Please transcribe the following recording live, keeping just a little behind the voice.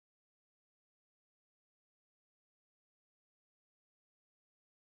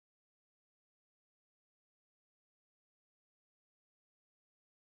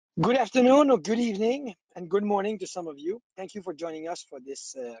Good afternoon or good evening and good morning to some of you. Thank you for joining us for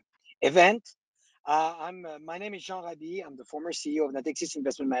this event. My name is Jean Raby. I'm the former CEO of Natixis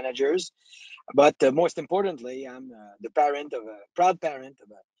Investment Managers, but most importantly, I'm the proud parent of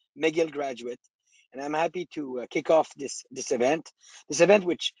a McGill graduate, and I'm happy to kick off this event. This event,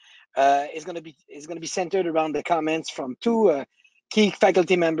 which is going to be centered around the comments from two key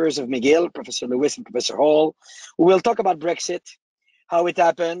faculty members of McGill, Professor Lewis and Professor Hall, who will talk about Brexit, how it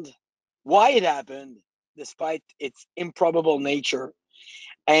happened, why it happened, despite its improbable nature,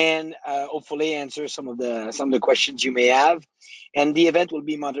 and hopefully answer some of the questions you may have. And the event will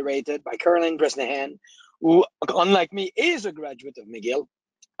be moderated by Caroline Bresnahan, who, unlike me, is a graduate of McGill,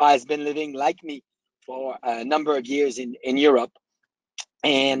 has been living like me for a number of years in Europe,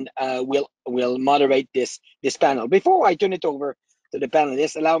 and will moderate this panel. Before I turn it over to the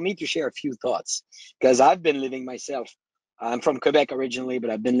panelists, allow me to share a few thoughts, because I've been living myself. I'm from Quebec originally, but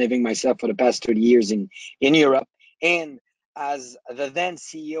I've been living myself for the past 30 years in Europe. And as the then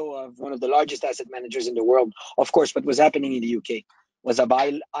CEO of one of the largest asset managers in the world, of course, what was happening in the UK was of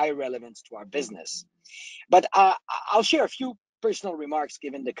high relevance to our business. But I'll share a few personal remarks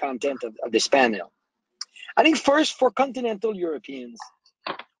given the content of this panel. I think first, for continental Europeans,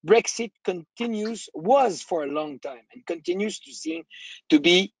 Brexit was for a long time and continues to seem to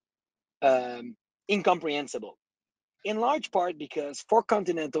be incomprehensible, in large part because for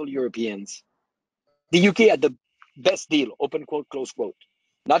continental Europeans, the UK had the best deal, open quote, close quote,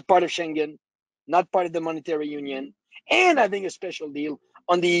 not part of Schengen, not part of the monetary union, and having a special deal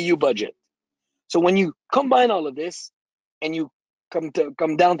on the EU budget. So when you combine all of this and you come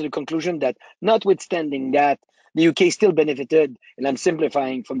down to the conclusion that notwithstanding that, the UK still benefited, and I'm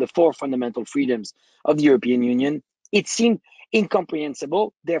simplifying, from the four fundamental freedoms of the European Union, it seemed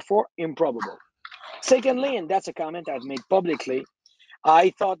incomprehensible, therefore improbable. Secondly, and that's a comment I've made publicly,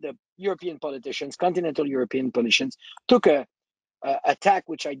 I thought the European politicians, continental European politicians, took a tack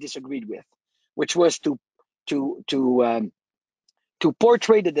which I disagreed with, which was to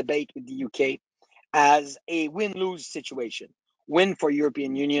portray the debate with the UK as a win-lose situation. Win for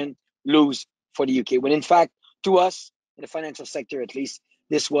European Union, lose for the UK. When in fact, to us, in the financial sector at least,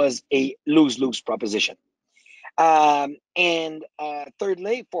 this was a lose-lose proposition. And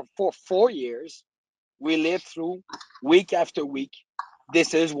thirdly, for 4 years, we lived through week after week.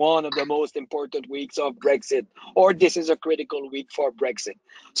 This is one of the most important weeks of Brexit, or this is a critical week for Brexit.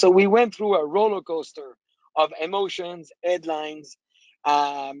 So we went through a roller coaster of emotions, headlines,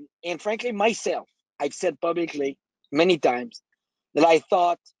 and frankly, myself, I've said publicly many times that I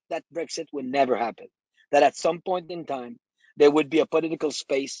thought that Brexit would never happen, that at some point in time, there would be a political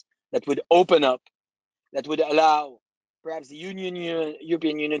space that would open up, that would allow perhaps the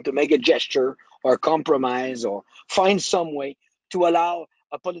European Union to make a gesture or a compromise or find some way to allow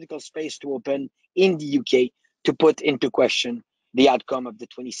a political space to open in the UK to put into question the outcome of the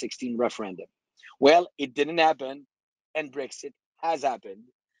 2016 referendum. Well, it didn't happen, and Brexit has happened.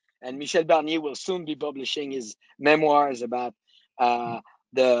 And Michel Barnier will soon be publishing his memoirs about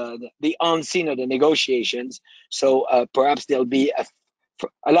the unseen of the negotiations. So perhaps there'll be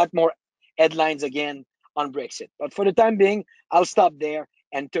a lot more headlines again on Brexit. But for the time being, I'll stop there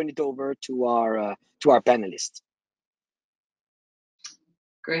and turn it over to our panelists.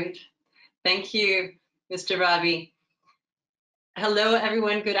 Great. Thank you, Mr. Raby. Hello,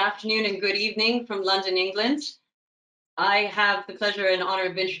 everyone. Good afternoon and good evening from London, England. I have the pleasure and honor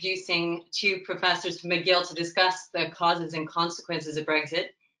of introducing two professors from McGill to discuss the causes and consequences of Brexit.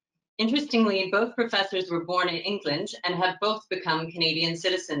 Interestingly, both professors were born in England and have both become Canadian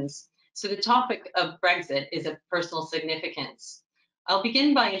citizens. So the topic of Brexit is of personal significance. I'll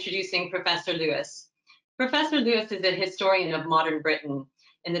begin by introducing Professor Lewis. Professor Lewis is a historian of modern Britain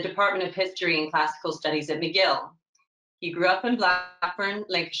in the Department of History and Classical Studies at McGill. He grew up in Blackburn,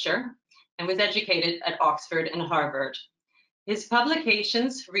 Lancashire, and was educated at Oxford and Harvard. His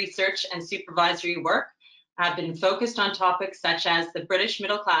publications, research, and supervisory work have been focused on topics such as the British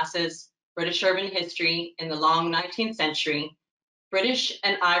middle classes, British urban history in the long 19th century, British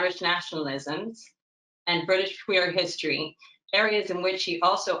and Irish nationalisms, and British queer history, areas in which he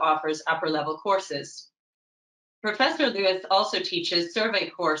also offers upper-level courses. Professor Lewis also teaches survey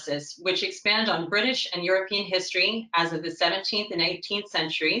courses, which expand on British and European history as of the 17th and 18th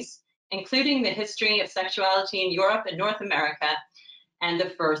centuries, including the history of sexuality in Europe and North America, and the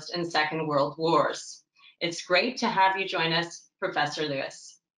First and Second World Wars. It's great to have you join us, Professor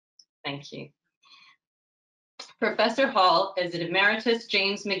Lewis. Thank you. Professor Hall is an Emeritus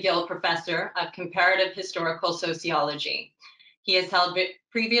James McGill Professor of Comparative Historical Sociology. He has held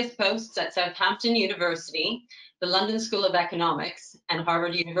previous posts at Southampton University, the London School of Economics, and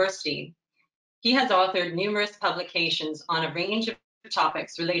Harvard University. He has authored numerous publications on a range of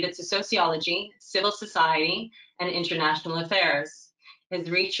topics related to sociology, civil society, and international affairs. His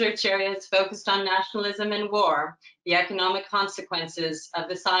research areas focused on nationalism and war, the economic consequences of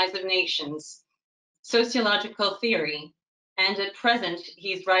the size of nations, sociological theory, and at present,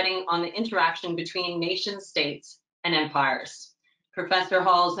 he's writing on the interaction between nation states and empires. Professor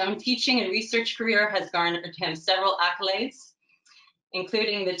Hall's own teaching and research career has garnered him several accolades,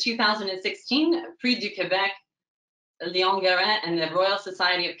 including the 2016 Prix du Québec, Léon-Guerin, and the Royal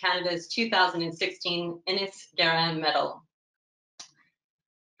Society of Canada's 2016 Innis-Guerin Medal.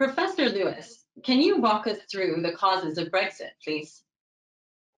 Professor Lewis, can you walk us through the causes of Brexit, please?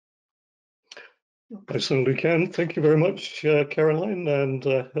 I certainly can. Thank you very much, Caroline, and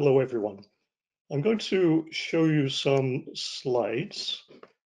hello, everyone. I'm going to show you some slides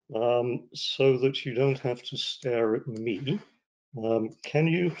so that you don't have to stare at me. Can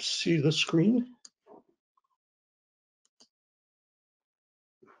you see the screen?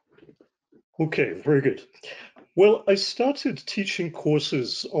 Okay, very good. Well, I started teaching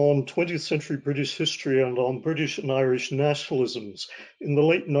courses on 20th century British history and on British and Irish nationalisms in the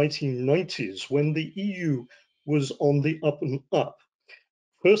late 1990s when the EU was on the up and up.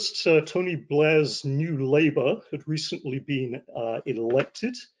 First, Tony Blair's New Labour had recently been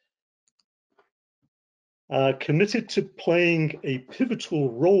elected, committed to playing a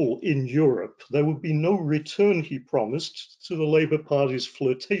pivotal role in Europe. There would be no return, he promised, to the Labour Party's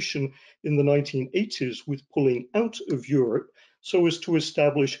flirtation in the 1980s with pulling out of Europe so as to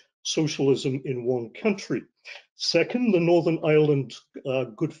establish socialism in one country. Second, the Northern Ireland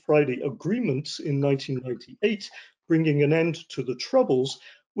Good Friday Agreement in 1998, bringing an end to the Troubles,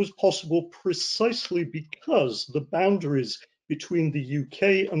 was possible precisely because the boundaries between the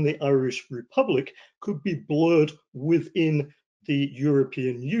UK and the Irish Republic could be blurred within the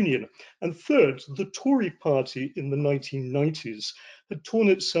European Union. And third, the Tory party in the 1990s had torn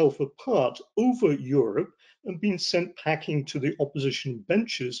itself apart over Europe and been sent packing to the opposition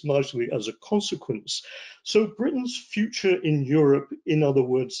benches, largely as a consequence. So Britain's future in Europe, in other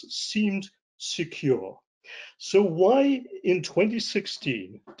words, seemed secure. So why in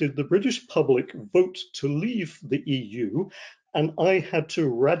 2016 did the British public vote to leave the EU? And I had to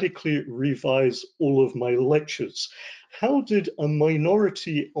radically revise all of my lectures. How did a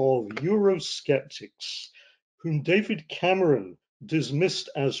minority of Eurosceptics, whom David Cameron dismissed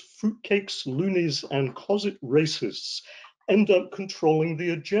as fruitcakes, loonies, and closet racists, end up controlling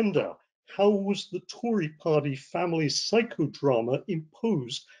the agenda? How was the Tory party family psychodrama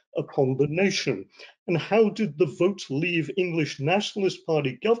imposed upon the nation? And how did the vote leave English Nationalist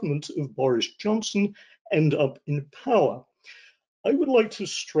Party government of Boris Johnson end up in power? I would like to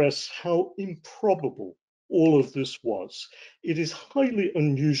stress how improbable all of this was. It is highly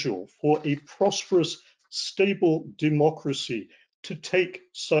unusual for a prosperous, stable democracy to take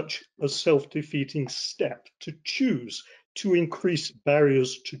such a self-defeating step, to choose to increase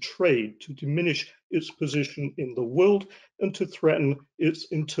barriers to trade, to diminish its position in the world, and to threaten its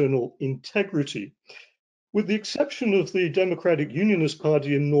internal integrity. With the exception of the Democratic Unionist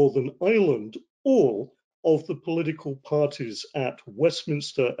Party in Northern Ireland, all of the political parties at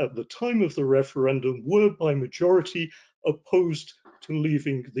Westminster at the time of the referendum were by majority opposed to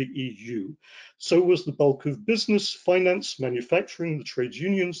leaving the EU. So was the bulk of business, finance, manufacturing, the trade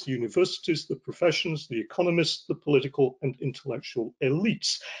unions, the universities, the professions, the economists, the political and intellectual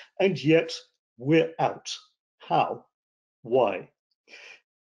elites. And yet we're out. How? Why?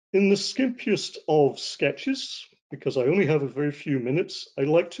 In the skimpiest of sketches, because I only have a very few minutes, I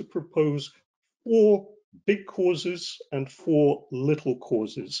like to propose 4 big causes and 4 little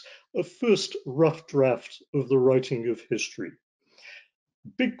causes, a first rough draft of the writing of history.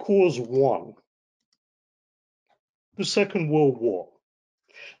 Big cause 1, the Second World War.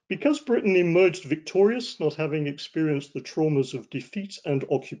 Because Britain emerged victorious, not having experienced the traumas of defeat and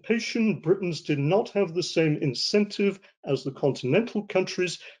occupation, Britons did not have the same incentive as the continental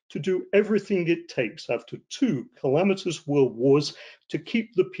countries to do everything it takes after 2 calamitous world wars to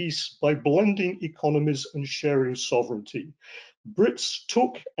keep the peace by blending economies and sharing sovereignty. Brits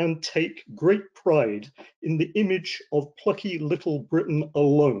took and take great pride in the image of plucky little Britain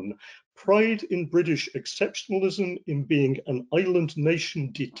alone, pride in British exceptionalism, in being an island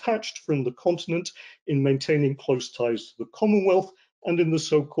nation detached from the continent, in maintaining close ties to the Commonwealth, and in the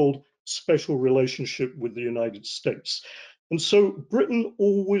so-called special relationship with the United States. And so Britain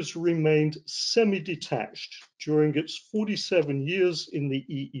always remained semi-detached during its 47 years in the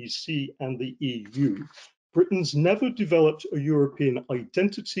EEC and the EU. Britain's never developed a European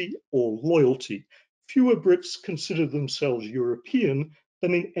identity or loyalty. fewer Brits consider themselves European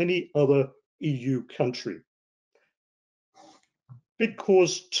than in any other EU country. Big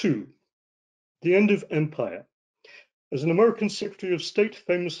cause 2, the end of empire. As an American Secretary of State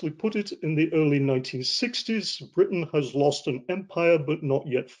famously put it in the early 1960s, Britain has lost an empire but not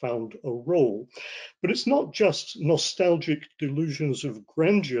yet found a role. But it's not just nostalgic delusions of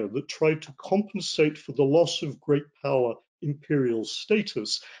grandeur that try to compensate for the loss of great power imperial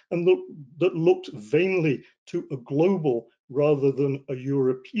status and that looked vainly to a global rather than a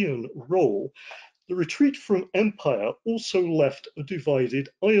European role. The retreat from empire also left a divided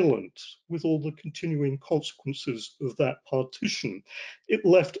Ireland with all the continuing consequences of that partition. It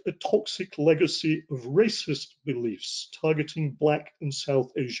left a toxic legacy of racist beliefs targeting Black and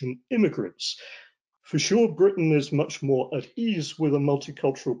South Asian immigrants. For sure, Britain is much more at ease with a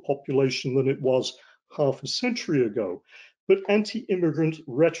multicultural population than it was half a century ago. But anti-immigrant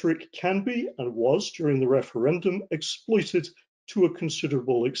rhetoric can be, and was during the referendum, exploited to a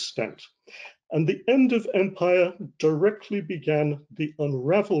considerable extent. And the end of empire directly began the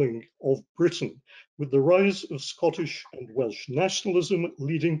unraveling of Britain, with the rise of Scottish and Welsh nationalism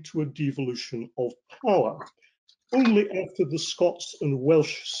leading to a devolution of power. Only after the Scots and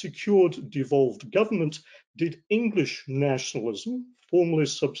Welsh secured devolved government did English nationalism, formerly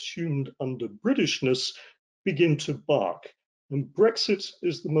subsumed under Britishness, begin to bark. And Brexit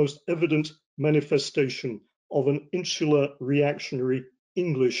is the most evident manifestation of an insular reactionary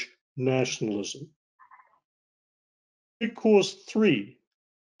English nationalism. Big cause 3,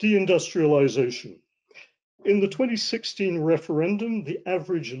 deindustrialization. In the 2016 referendum, the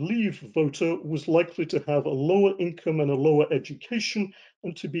average Leave voter was likely to have a lower income and a lower education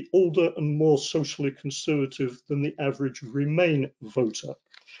and to be older and more socially conservative than the average Remain voter.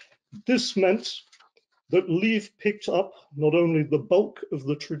 This meant that Leave picked up not only the bulk of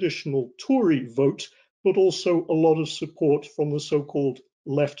the traditional Tory vote, but also a lot of support from the so-called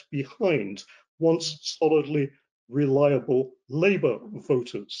left behind, once solidly reliable Labour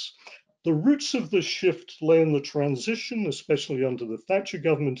voters. The roots of the shift lay in the transition, especially under the Thatcher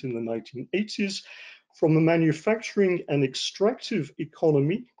government in the 1980s, from a manufacturing and extractive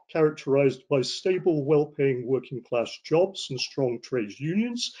economy characterized by stable, well-paying working class jobs and strong trade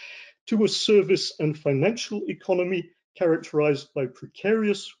unions, to a service and financial economy characterized by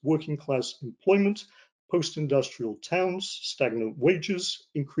precarious working class employment, post-industrial towns, stagnant wages,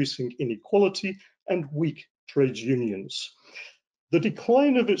 increasing inequality, and weak trade unions. The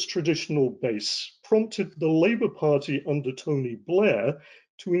decline of its traditional base prompted the Labour Party under Tony Blair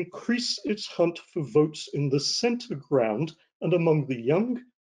to increase its hunt for votes in the centre ground and among the young,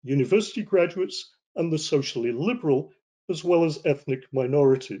 university graduates, and the socially liberal, as well as ethnic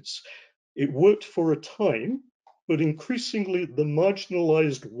minorities. It worked for a time, but increasingly the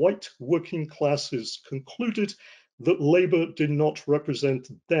marginalised white working classes concluded that Labour did not represent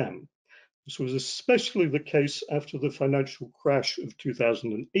them. This was especially the case after the financial crash of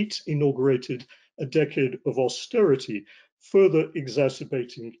 2008 inaugurated a decade of austerity, further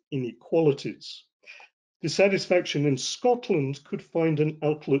exacerbating inequalities. Dissatisfaction in Scotland could find an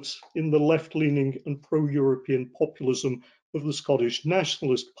outlet in the left-leaning and pro-European populism of the Scottish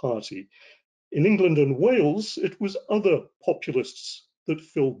Nationalist Party. In England and Wales, it was other populists that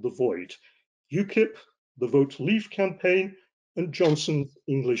filled the void. UKIP, the Vote Leave campaign, and Johnson's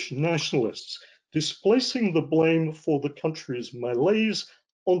English nationalists, displacing the blame for the country's malaise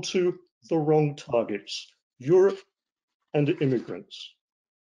onto the wrong targets, Europe and immigrants.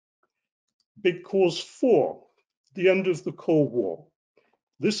 Big cause 4, the end of the Cold War.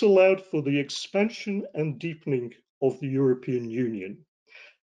 This allowed for the expansion and deepening of the European Union.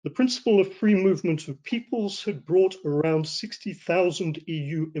 The principle of free movement of peoples had brought around 60,000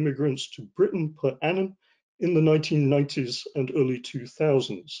 EU immigrants to Britain per annum in the 1990s and early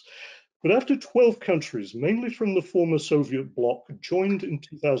 2000s. But after 12 countries, mainly from the former Soviet bloc, joined in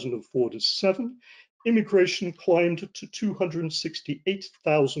 2004 to 7, immigration climbed to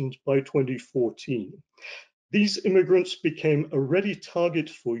 268,000 by 2014. These immigrants became a ready target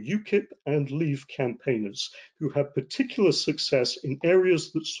for UKIP and Leave campaigners, who had particular success in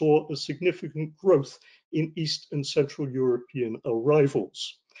areas that saw a significant growth in East and Central European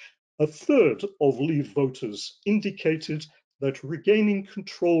arrivals. A third of Leave voters indicated that regaining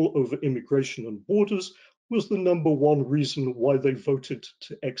control over immigration and borders was the #1 reason why they voted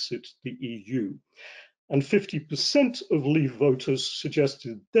to exit the EU. And 50% of Leave voters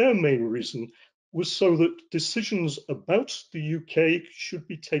suggested their main reason was so that decisions about the UK should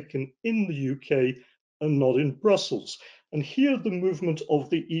be taken in the UK and not in Brussels. And here the movement of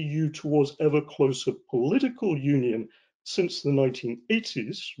the EU towards ever closer political union since the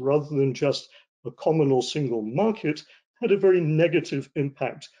 1980s, rather than just a common or single market had a very negative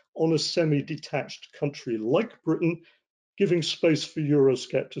impact on a semi-detached country like Britain, giving space for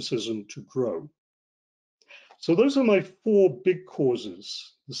Euroscepticism to grow. So those are my four big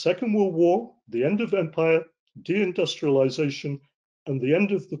causes: the Second World War, the end of empire, deindustrialization, and the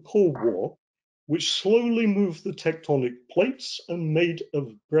end of the Cold War, which slowly moved the tectonic plates and made a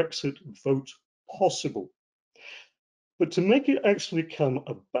Brexit vote possible. But to make it actually come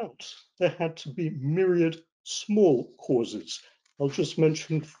about, there had to be myriad small causes. I'll just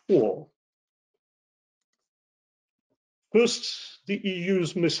mention four. First, the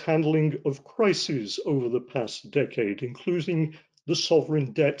EU's mishandling of crises over the past decade, including the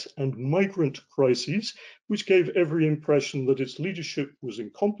sovereign debt and migrant crises, which gave every impression that its leadership was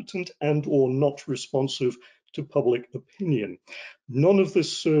incompetent and or not responsive to public opinion. None of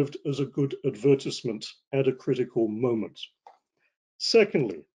this served as a good advertisement at a critical moment.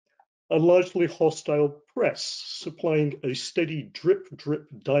 Secondly, a largely hostile press supplying a steady drip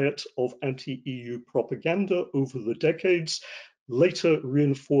diet of anti-EU propaganda over the decades, later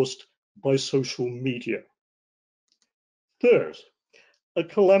reinforced by social media. Third, a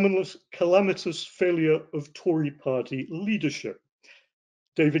calamitous failure of Tory party leadership.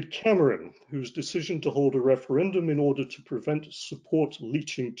 David Cameron, whose decision to hold a referendum in order to prevent support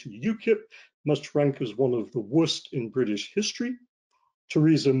leaching to UKIP must rank as one of the worst in British history.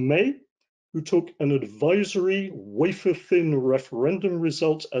 Theresa May, who took an advisory, wafer-thin referendum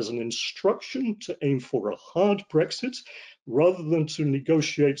result as an instruction to aim for a hard Brexit, rather than to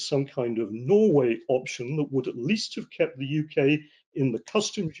negotiate some kind of Norway option that would at least have kept the UK in the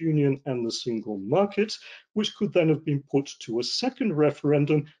customs union and the single market, which could then have been put to a second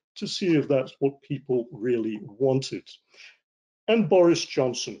referendum to see if that's what people really wanted. And Boris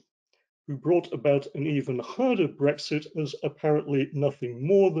Johnson, who brought about an even harder Brexit as apparently nothing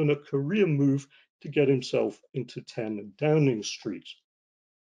more than a career move to get himself into 10 Downing Street.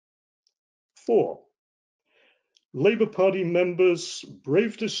 4. Labour Party members'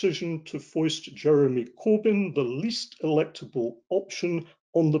 brave decision to foist Jeremy Corbyn, the least electable option,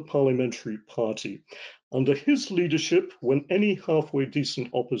 on the parliamentary party. Under his leadership, when any halfway decent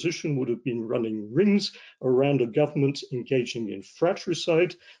opposition would have been running rings around a government engaging in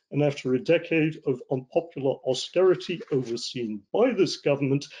fratricide, and after a decade of unpopular austerity overseen by this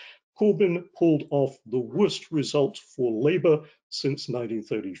government, Corbyn pulled off the worst result for Labour since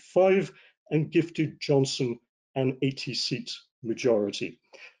 1935 and gifted Johnson an 80-seat majority.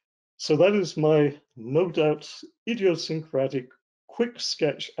 So that is my, no doubt, idiosyncratic quick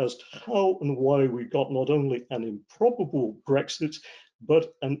sketch as to how and why we got not only an improbable Brexit,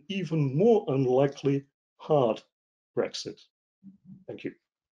 but an even more unlikely hard Brexit. Thank you.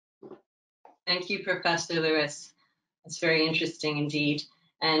 Thank you, Professor Lewis. That's very interesting indeed.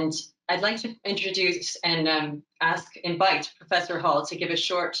 And I'd like to introduce and invite Professor Hall to give a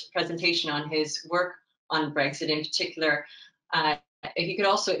short presentation on his work on Brexit in particular. If you could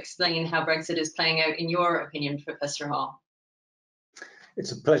also explain how Brexit is playing out in your opinion, Professor Hall.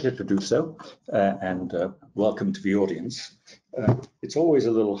 It's a pleasure to do so, and welcome to the audience. It's always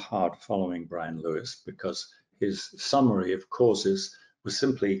a little hard following Brian Lewis because his summary of causes was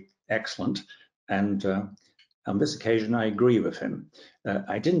simply excellent, and on this occasion I agree with him.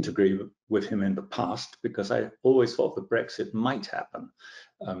 I didn't agree with him in the past because I always thought that Brexit might happen.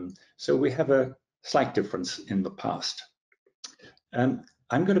 So we have a slight difference in the past. I'm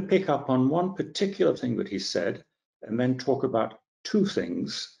going to pick up on one particular thing that he said and then talk about two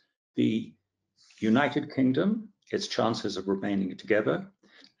things: the United Kingdom, its chances of remaining together,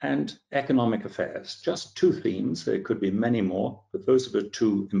 and economic affairs. Just two themes. There could be many more, but those are the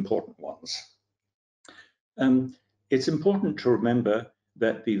two important ones. It's important to remember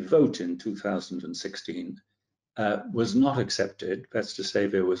that the vote in 2016 was not accepted. That's to say,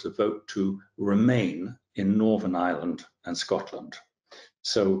 there was a vote to remain in Northern Ireland and Scotland.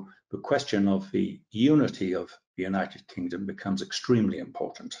 So the question of the unity of the United Kingdom becomes extremely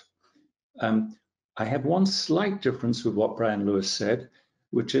important. I have one slight difference with what Brian Lewis said,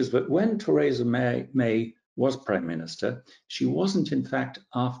 which is that when Theresa May was Prime Minister, she wasn't in fact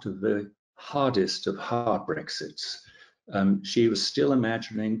after the hardest of hard Brexits. She was still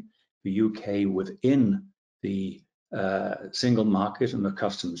imagining the UK within the single market and the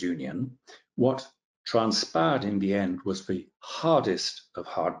customs union. What transpired in the end was the hardest of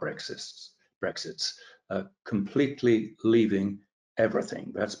hard Brexits, completely leaving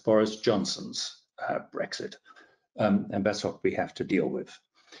everything. That's Boris Johnson's Brexit, and that's what we have to deal with.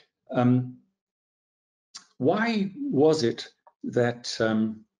 Why was it that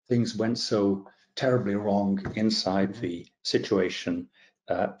things went so terribly wrong inside the situation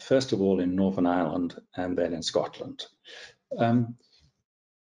first of all in Northern Ireland and then in Scotland.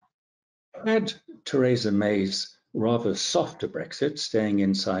 Had Theresa May's rather softer Brexit, staying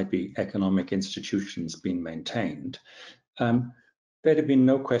inside the economic institutions, been maintained, there'd have been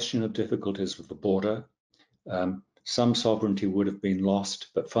no question of difficulties with the border. Some sovereignty would have been lost,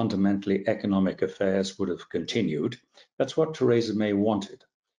 but fundamentally economic affairs would have continued. That's what Theresa May wanted.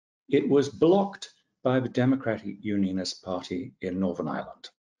 It was blocked by the Democratic Unionist Party in Northern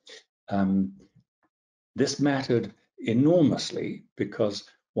Ireland. This mattered enormously because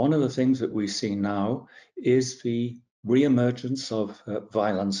one of the things that we see now is the re-emergence of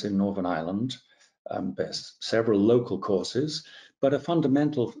violence in Northern Ireland. There's several local causes, but a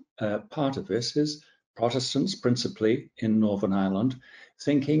fundamental part of this is Protestants, principally in Northern Ireland,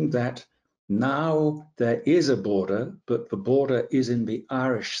 thinking that now there is a border, but the border is in the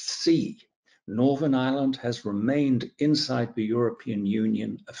Irish Sea. Northern Ireland has remained inside the European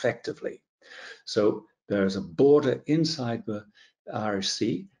Union effectively. So there's a border inside the Irish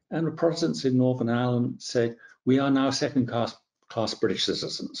Sea, and the Protestants in Northern Ireland said, we are now second-class British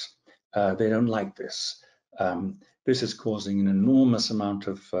citizens. They don't like this. This is causing an enormous amount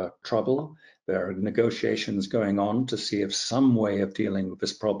of trouble. There are negotiations going on to see if some way of dealing with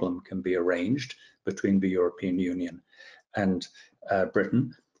this problem can be arranged between the European Union and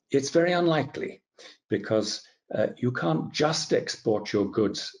Britain. It's very unlikely because you can't just export your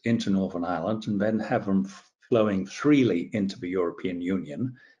goods into Northern Ireland and then have them flowing freely into the European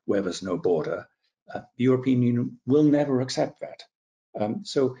Union where there's no border. The European Union will never accept that.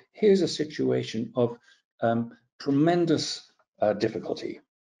 So here's a situation of tremendous difficulty.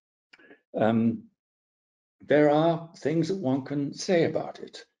 There are things that one can say about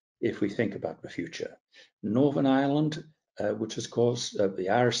it if we think about the future. Northern Ireland, which has caused the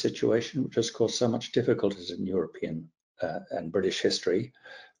Irish situation, which has caused so much difficulties in European and British history,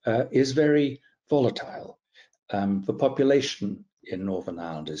 is very volatile. The population in Northern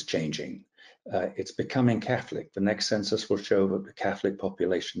Ireland is changing. It's becoming Catholic. The next census will show that the Catholic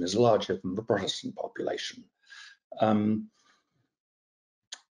population is larger than the Protestant population.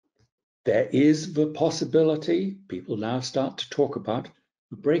 There is the possibility, people now start to talk about,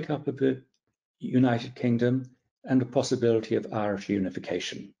 the breakup of the United Kingdom and the possibility of Irish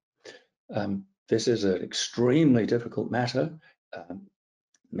unification. This is an extremely difficult matter.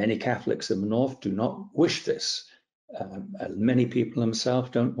 Many Catholics in the North do not wish this. And many people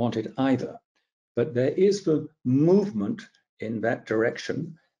themselves don't want it either. But there is the movement in that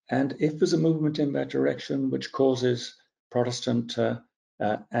direction. And if there's a movement in that direction which causes Protestant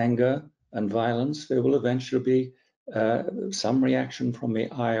anger and violence, there will eventually be some reaction from the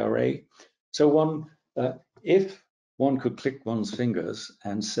IRA. So if one could click one's fingers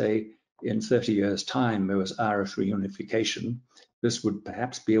and say in 30 years' time there was Irish reunification, this would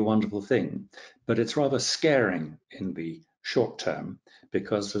perhaps be a wonderful thing. But it's rather scaring in the short term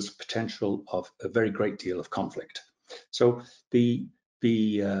because there's potential of a very great deal of conflict. So the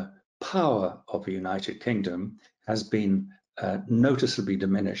power of the United Kingdom has been noticeably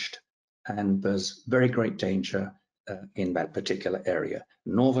diminished, and there's very great danger in that particular area.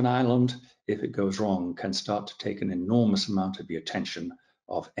 Northern Ireland, if it goes wrong, can start to take an enormous amount of the attention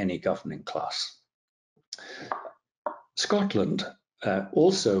of any governing class. Scotland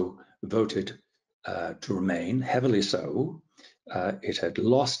also voted to remain, heavily so. It had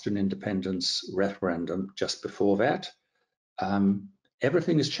lost an independence referendum just before that.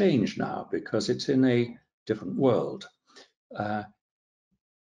 Everything has changed now because it's in a different world.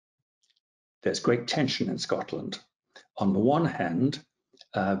 There's great tension in Scotland. On the one hand,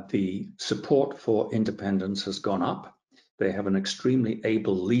 the support for independence has gone up. They have an extremely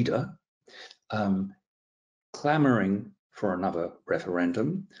able leader clamoring for another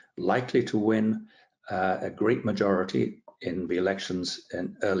referendum, likely to win a great majority in the elections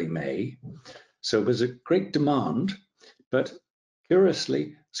in early May. So there's a great demand, but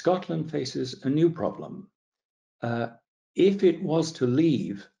curiously, Scotland faces a new problem. If it was to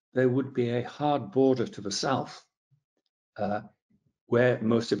leave, there would be a hard border to the south, where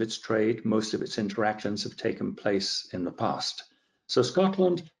most of its trade, most of its interactions have taken place in the past. So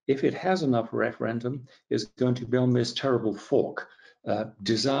Scotland, if it has enough referendum, is going to be on this terrible fork,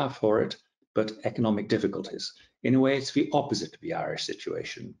 desire for it, but economic difficulties. In a way, it's the opposite of the Irish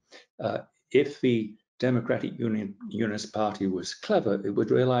situation. If the Democratic Unionist Party was clever, it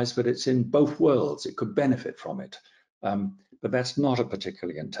would realize that it's in both worlds, it could benefit from it. But that's not a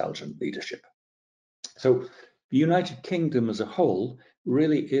particularly intelligent leadership. So the United Kingdom as a whole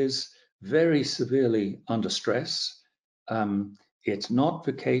really is very severely under stress. It's not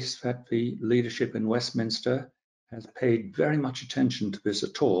the case that the leadership in Westminster has paid very much attention to this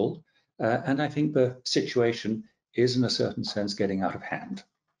at all, and I think the situation is in a certain sense getting out of hand.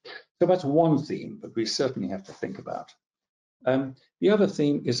 So that's one theme that we certainly have to think about. The other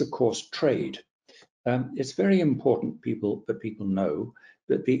theme is, of course, trade. It's very important that people know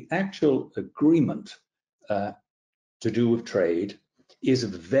that the actual agreement to do with trade is a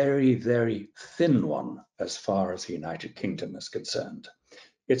very, very thin one as far as the United Kingdom is concerned.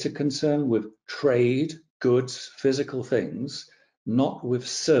 It's a concern with trade, goods, physical things, not with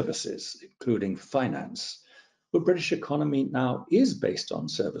services, including finance. The British economy now is based on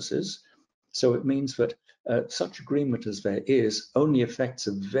services, so it means that such agreement as there is only affects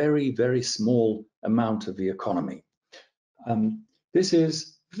a very, very small amount of the economy. This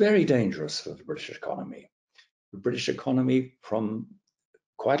is very dangerous for the British economy. The British economy, from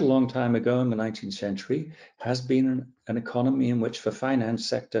quite a long time ago in the 19th century, has been an economy in which the finance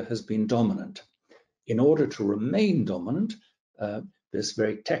sector has been dominant. In order to remain dominant, this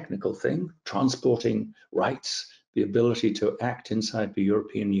very technical thing, transporting rights, the ability to act inside the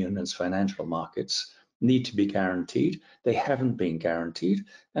European Union's financial markets, need to be guaranteed. They haven't been guaranteed,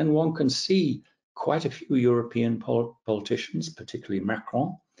 and one can see quite a few European politicians, particularly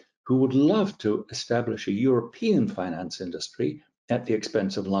Macron, who would love to establish a European finance industry at the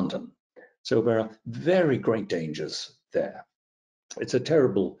expense of London. So there are very great dangers there. It's a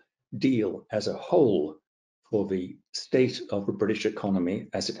terrible deal as a whole for the state of the British economy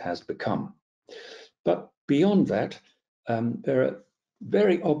as it has become. But beyond that, there are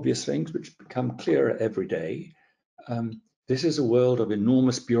very obvious things which become clearer every day. This is a world of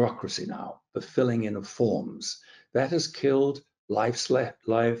enormous bureaucracy now, the filling in of forms. That has killed live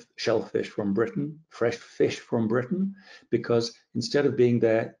shellfish from Britain, fresh fish from Britain, because instead of being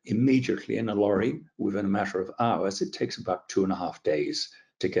there immediately in a lorry within a matter of hours, it takes about 2.5 days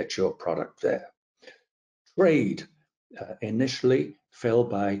to get your product there. Trade initially fell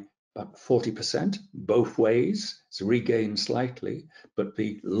by about 40%, both ways. It's regained slightly, but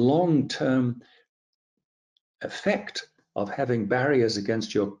the long-term effect of having barriers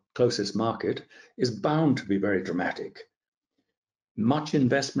against your closest market is bound to be very dramatic. Much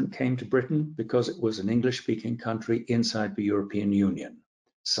investment came to Britain because it was an English-speaking country inside the European Union.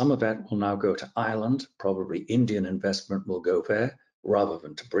 Some of that will now go to Ireland. Probably Indian investment will go there rather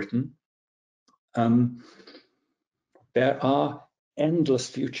than to Britain. There are endless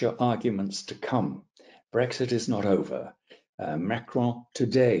future arguments to come. Brexit is not over. Macron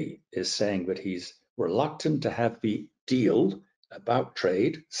today is saying that he's reluctant to have the deal about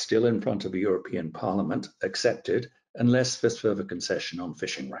trade still in front of the European Parliament accepted unless there's further concession on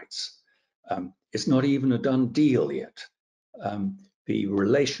fishing rights. It's not even a done deal yet. The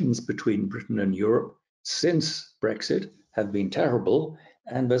relations between Britain and Europe since Brexit have been terrible,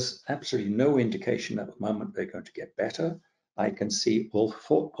 and there's absolutely no indication at the moment they're going to get better. I can see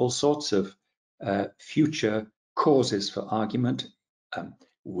all sorts of future causes for argument.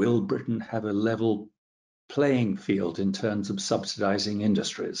 Will Britain have a level playing field in terms of subsidizing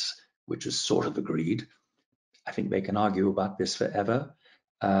industries, which is sort of agreed? I think they can argue about this forever.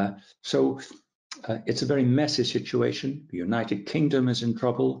 It's a very messy situation. The United Kingdom is in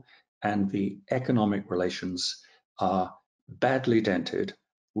trouble, and the economic relations are badly dented,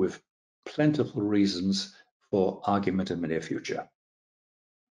 with plentiful reasons for argument in the near future.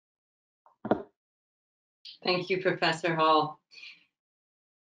 Thank you, Professor Hall.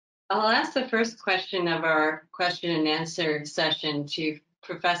 I'll ask the first question of our question and answer session to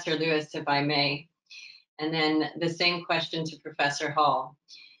Professor Lewis, if I may, and then the same question to Professor Hall.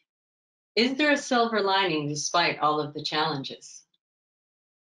 Is there a silver lining despite all of the challenges?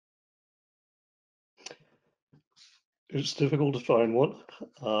 It's difficult to find one.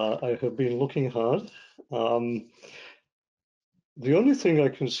 I have been looking hard. The only thing I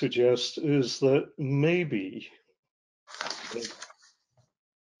can suggest is that maybe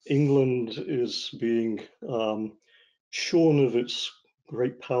England is being shorn of its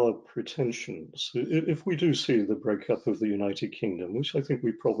great power pretensions. If we do see the breakup of the United Kingdom, which I think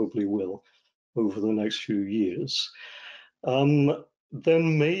we probably will over the next few years,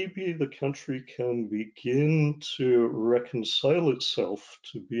 then maybe the country can begin to reconcile itself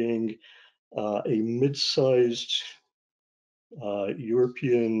to being a mid-sized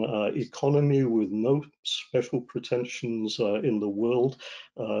European economy with no special pretensions in the world.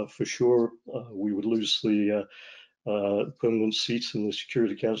 For sure, we would lose the permanent seat in the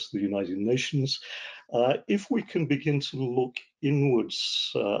Security Council of the United Nations. If we can begin to look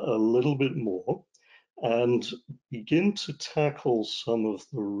inwards a little bit more and begin to tackle some of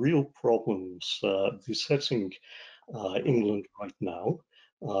the real problems besetting England right now,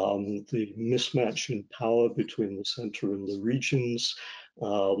 the mismatch in power between the center and the regions,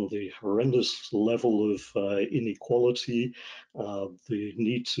 the horrendous level of inequality, the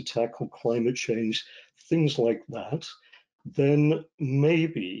need to tackle climate change, things like that, then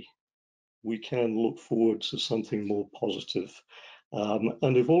maybe we can look forward to something more positive.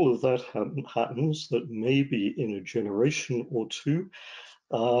 And if all of that happens, that maybe in a generation or two,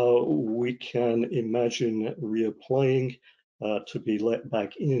 we can imagine reapplying to be let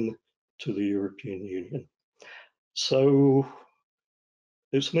back in to the European Union. So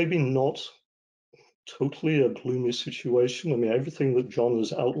it's maybe not totally a gloomy situation. I mean, everything that John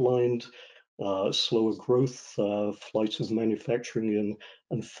has outlined, slower growth, flight of manufacturing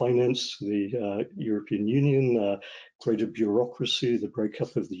and finance to the European Union, greater bureaucracy, the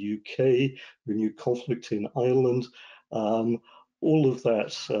breakup of the UK, renewed conflict in Ireland, all of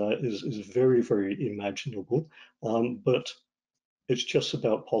that is very, very imaginable, but it's just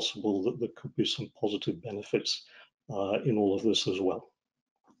about possible that there could be some positive benefits in all of this as well.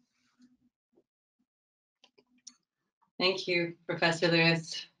 Thank you, Professor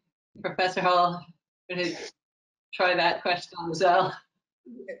Lewis. Professor Hall, going to try that question as well.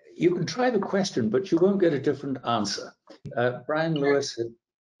 You can try the question, but you won't get a different answer. Brian Lewis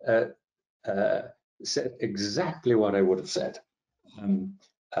had said exactly what I would have said.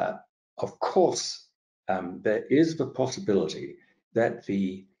 Of course, there is the possibility that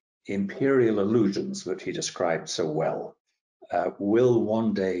the imperial illusions that he described so well will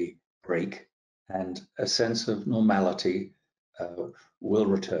one day break and a sense of normality will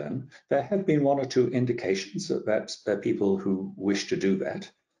return. There have been one or two indications that there are people who wish to do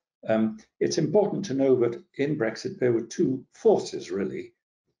that. It's important to know that in Brexit, there were two forces, really.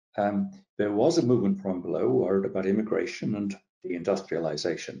 There was a movement from below worried about immigration and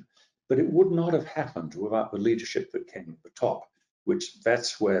deindustrialization, but it would not have happened without the leadership that came at the top,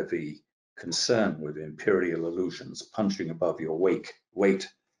 that's where the concern with imperial illusions, punching above your weight,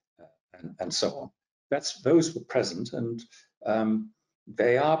 and so on. Those were present, and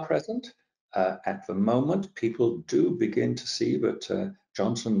they are present. At the moment, people do begin to see that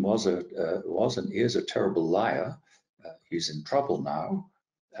Johnson was and is a terrible liar. He's in trouble now.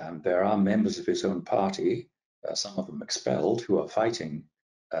 There are members of his own party, some of them expelled, who are fighting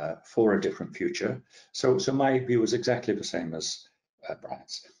for a different future. So my view is exactly the same as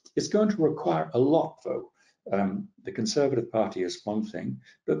Brian's. It's going to require a lot, though. The Conservative Party is one thing,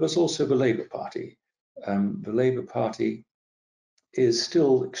 but there's also the Labour Party. The Labour Party is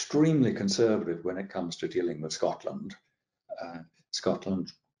still extremely conservative when it comes to dealing with Scotland.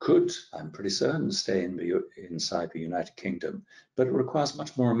 Scotland could, I'm pretty certain, stay inside the United Kingdom, but it requires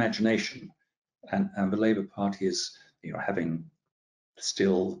much more imagination. And the Labour Party is, having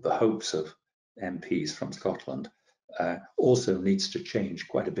still the hopes of MPs from Scotland, also needs to change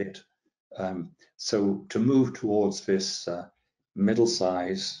quite a bit. So to move towards this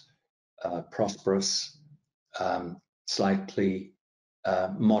middle-sized, prosperous, slightly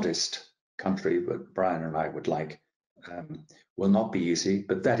modest country that Brian and I would like will not be easy,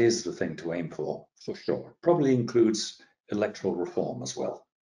 but that is the thing to aim for sure. Probably includes electoral reform as well.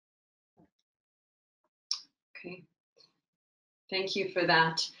 Okay, thank you for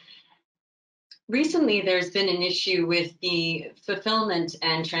that. Recently, there's been an issue with the fulfillment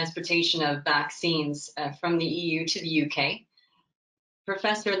and transportation of vaccines from the EU to the UK.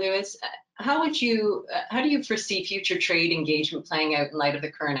 Professor Lewis, how do you foresee future trade engagement playing out in light of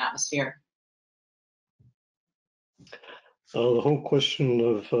the current atmosphere? The whole question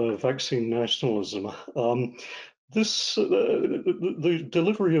of vaccine nationalism. The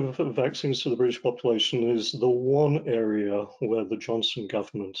delivery of vaccines to the British population is the one area where the Johnson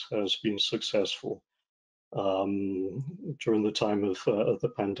government has been successful during the time of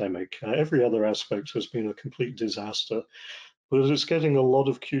the pandemic. Every other aspect has been a complete disaster, but it's getting a lot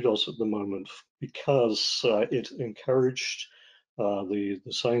of kudos at the moment because it encouraged the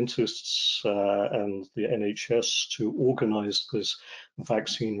scientists and the NHS to organize this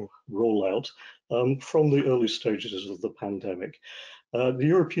vaccine rollout from the early stages of the pandemic. The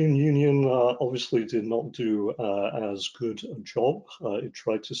European Union obviously did not do as good a job. It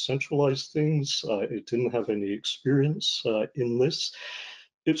tried to centralize things. It didn't have any experience in this.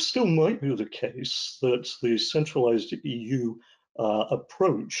 It still might be the case that the centralized EU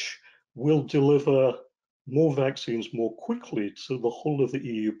approach will deliver more vaccines more quickly to the whole of the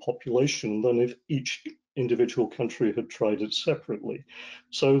EU population than if each individual country had tried it separately.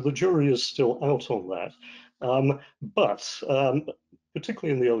 So the jury is still out on that. But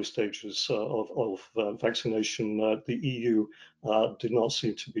particularly in the early stages of vaccination, the EU did not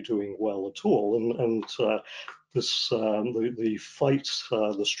seem to be doing well at all. And the fight,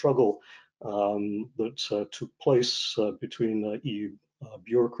 the struggle that took place between EU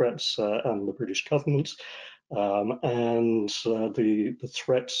bureaucrats and the British government, and the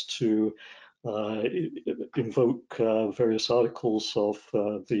threat to invoke various articles of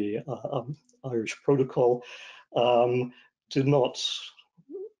the Irish Protocol did not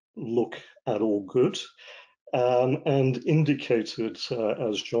look at all good, and indicated,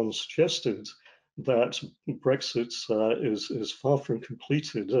 as John suggested, that Brexit is far from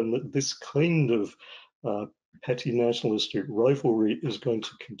completed, and that this kind of petty nationalistic rivalry is going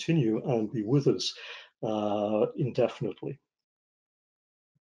to continue and be with us indefinitely.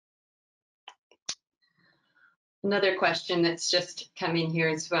 Another question that's just come in here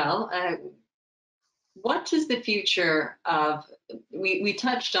as well. What is the future of, we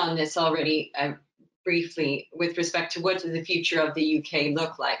touched on this already briefly with respect to what does the future of the UK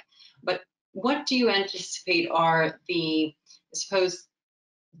look like, but what do you anticipate are the, I suppose,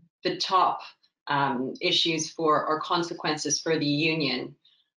 the top issues for or consequences for the union,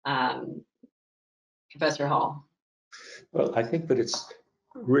 Professor Hall? Well, I think that it's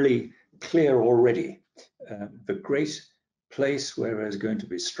really clear already. The great place where there's going to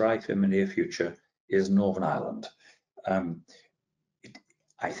be strife in the near future is Northern Ireland.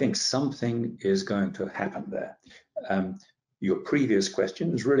 I think something is going to happen there. Your previous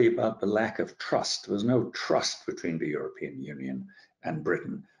question is really about the lack of trust. There's no trust between the European Union and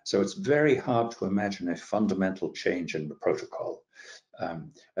Britain. So it's very hard to imagine a fundamental change in the protocol.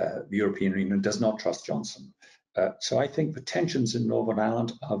 The European Union does not trust Johnson. So I think the tensions in Northern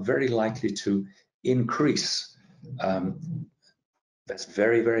Ireland are very likely to increase. That's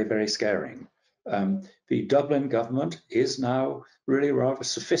very, very, very scaring. The Dublin government is now really rather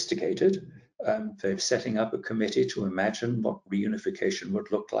sophisticated. They're setting up a committee to imagine what reunification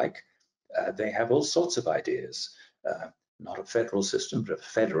would look like. They have all sorts of ideas, not a federal system, but a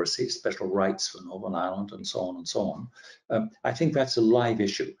federacy, special rights for Northern Ireland, and so on and so on. I think that's a live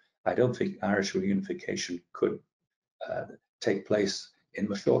issue. I don't think Irish reunification could take place in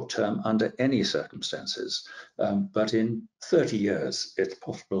the short term under any circumstances. But in 30 years, it's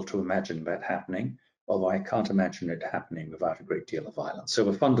possible to imagine that happening, although I can't imagine it happening without a great deal of violence. So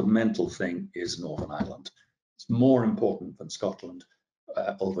the fundamental thing is Northern Ireland. It's more important than Scotland,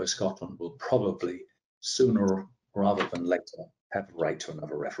 although Scotland will probably sooner rather than later have the right to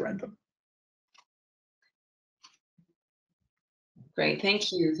another referendum. Great,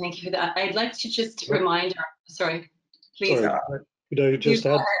 thank you. Thank you for that. I'd like to just remind, sorry, please. Sorry, could I just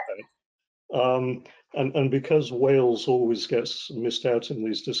add to that? And because Wales always gets missed out in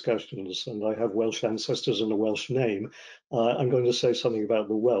these discussions, and I have Welsh ancestors and a Welsh name, I'm going to say something about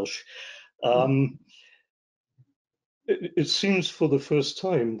the Welsh. It seems for the first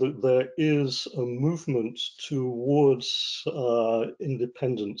time that there is a movement towards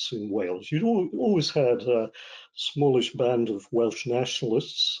independence in Wales. You'd always had a smallish band of Welsh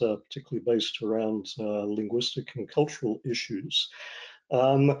nationalists, particularly based around linguistic and cultural issues.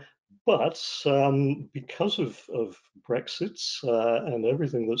 But because of Brexit and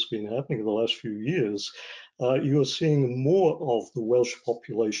everything that's been happening in the last few years, you are seeing more of the Welsh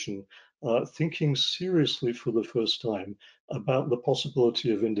population thinking seriously for the first time about the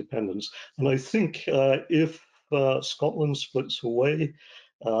possibility of independence. And I think if Scotland splits away,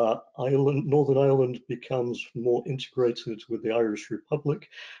 Northern Ireland becomes more integrated with the Irish Republic,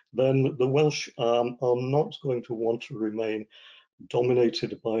 then the Welsh are not going to want to remain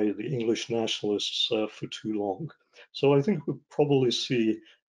dominated by the English nationalists for too long. So I think we'll probably see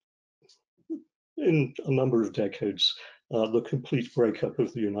in a number of decades the complete breakup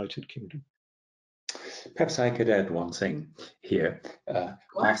of the United Kingdom. Perhaps I could add one thing here.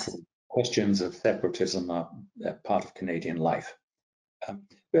 After questions of separatism are part of Canadian life.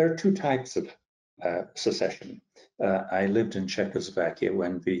 There are two types of secession. I lived in Czechoslovakia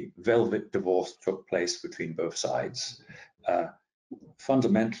when the Velvet Divorce took place between both sides.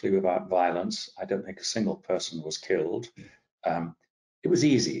 Fundamentally without violence. I don't think a single person was killed. It was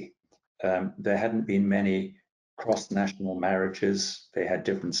easy. There hadn't been many cross-national marriages. They had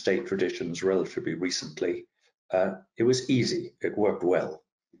different state traditions relatively recently. It was easy. It worked well.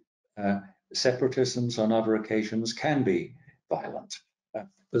 Separatisms on other occasions can be violent.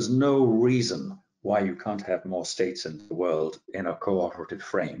 There's no reason why you can't have more states in the world in a cooperative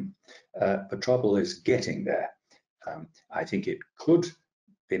frame. The trouble is getting there. I think it could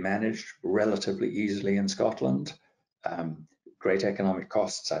be managed relatively easily in Scotland. Great economic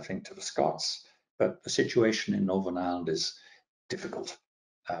costs, I think, to the Scots, but the situation in Northern Ireland is difficult.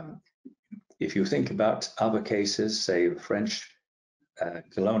 If you think about other cases, say the French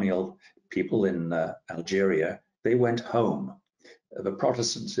colonial people in Algeria, they went home. The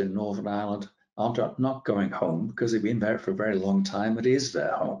Protestants in Northern Ireland are not going home because they've been there for a very long time. It is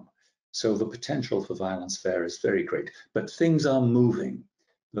their home. So the potential for violence there is very great. But things are moving.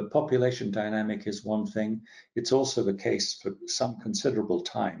 The population dynamic is one thing. It's also the case for some considerable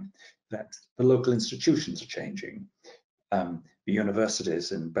time that the local institutions are changing. The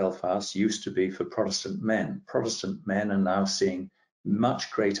universities in Belfast used to be for Protestant men. Protestant men are now seeing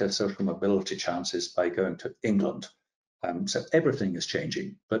much greater social mobility chances by going to England. So everything is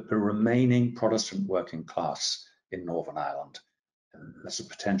changing, but the remaining Protestant working class in Northern Ireland has the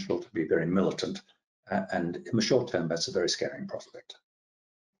potential to be very militant. And in the short term, that's a very scary prospect.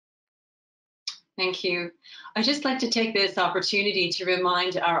 Thank you. I'd just like to take this opportunity to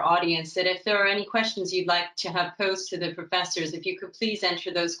remind our audience that if there are any questions you'd like to have posed to the professors, if you could please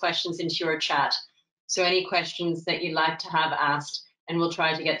enter those questions into your chat. So any questions that you'd like to have asked, and we'll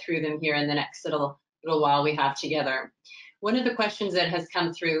try to get through them here in the next little while we have together. One of the questions that has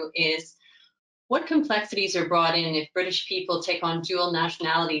come through is, what complexities are brought in if British people take on dual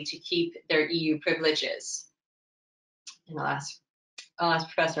nationality to keep their EU privileges? And I'll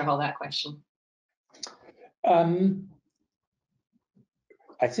ask Professor Hall that question. I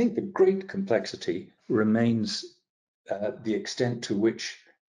think the great complexity remains the extent to which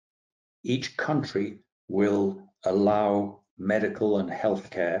each country will allow medical and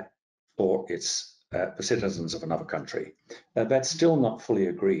healthcare for its the citizens of another country. That's still not fully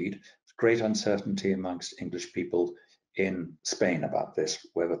agreed. There's great uncertainty amongst English people in Spain about this,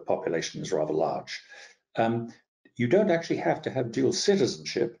 where the population is rather large. You don't actually have to have dual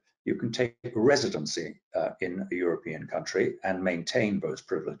citizenship. You can take residency in a European country and maintain those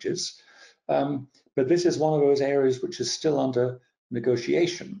privileges. But this is one of those areas which is still under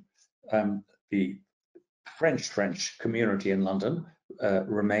negotiation. The French community in London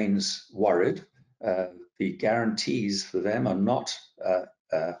remains worried. The guarantees for them are not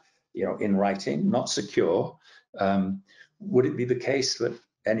in writing, not secure. Would it be the case that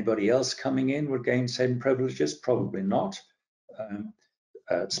anybody else coming in would gain same privileges? Probably not.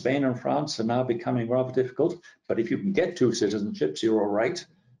 Spain and France are now becoming rather difficult, but if you can get two citizenships, you're all right.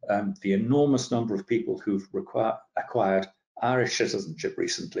 The enormous number of people who've acquired Irish citizenship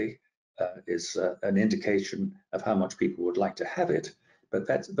recently is an indication of how much people would like to have it, but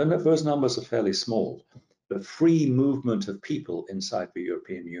those numbers are fairly small. The free movement of people inside the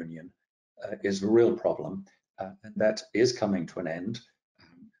European Union is a real problem, and that is coming to an end.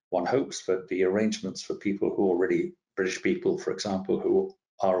 One hopes that the arrangements for people who are already British people, for example, who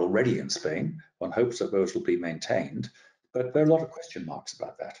are already in Spain, one hopes that those will be maintained, but there are a lot of question marks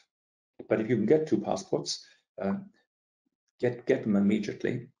about that. But if you can get two passports, get them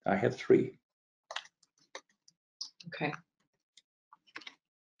immediately. I have 3. Okay.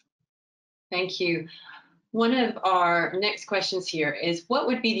 Thank you. One of our next questions here is, what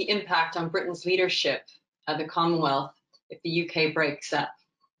would be the impact on Britain's leadership of the Commonwealth if the UK breaks up?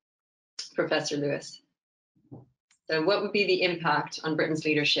 Professor Lewis. So what would be the impact on Britain's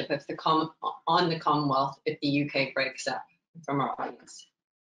leadership if on the Commonwealth if the UK breaks up, from our audience?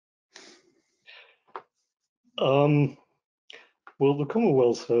 Well, the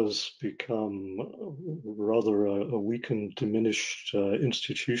Commonwealth has become rather a weak and diminished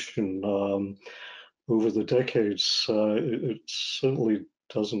institution over the decades. It certainly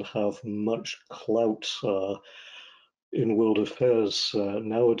doesn't have much clout in world affairs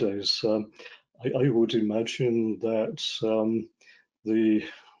nowadays. I would imagine that the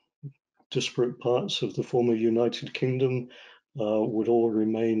disparate parts of the former United Kingdom would all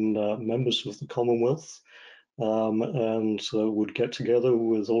remain members of the Commonwealth. And would get together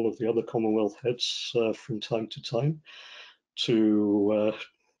with all of the other Commonwealth heads from time to time to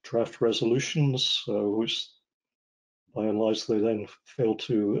draft resolutions, which by and large they then failed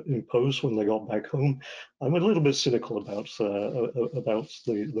to impose when they got back home. I'm a little bit cynical about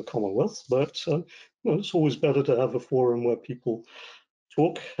the Commonwealth, but it's always better to have a forum where people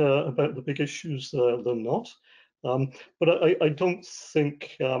talk about the big issues than not. But I don't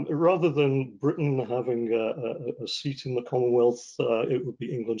think, rather than Britain having a seat in the Commonwealth, it would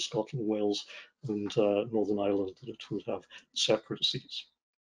be England, Scotland, Wales, and Northern Ireland that would have separate seats.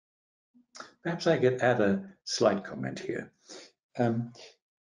 Perhaps I could add a slight comment here.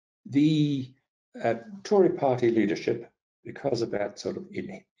 The Tory party leadership, because of that sort of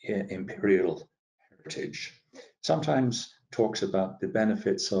imperial heritage, sometimes talks about the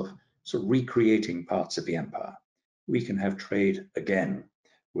benefits of sort of recreating parts of the empire. We can have trade again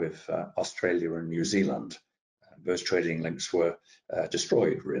with Australia and New Zealand. Those trading links were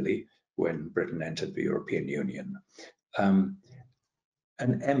destroyed, really, when Britain entered the European Union.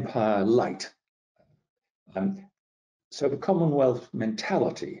 an empire light. So the Commonwealth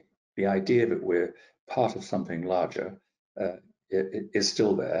mentality, the idea that we're part of something larger, is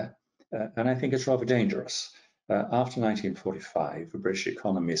still there, and I think it's rather dangerous. After 1945, the British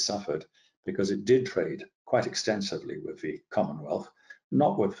economy suffered because it did trade quite extensively with the Commonwealth,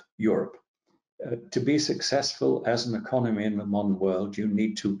 not with Europe. To be successful as an economy in the modern world, you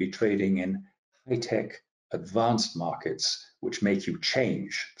need to be trading in high-tech, advanced markets, which make you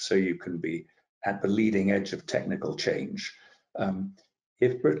change, so you can be at the leading edge of technical change.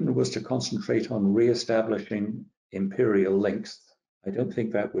 If Britain was to concentrate on re-establishing imperial links, I don't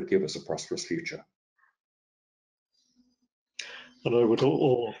think that would give us a prosperous future. And I would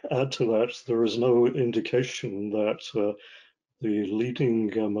add to that, there is no indication that the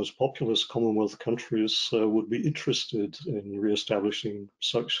leading most populous Commonwealth countries would be interested in re-establishing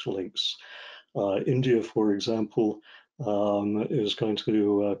such links. India, for example, is going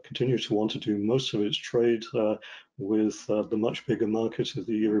to continue to want to do most of its trade with the much bigger market of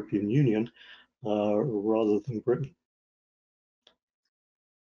the European Union rather than Britain.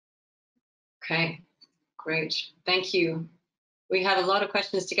 Okay, great. Thank you. We have a lot of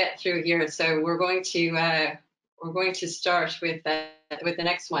questions to get through here, so we're going to start with the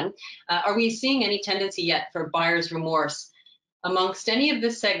next one. Are we seeing any tendency yet for buyer's remorse amongst any of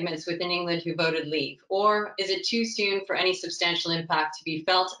the segments within England who voted leave, or is it too soon for any substantial impact to be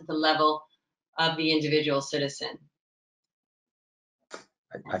felt at the level of the individual citizen?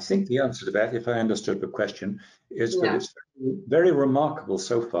 I think the answer to that, if I understood the question, is that it's very remarkable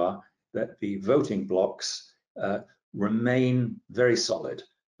so far that the voting blocks remain very solid.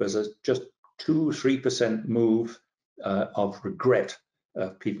 There's a just 2-3% move of regret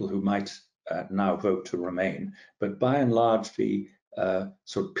of people who might now vote to remain, but by and large the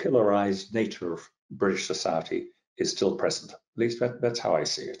sort of pillarized nature of British society is still present. At least that's how I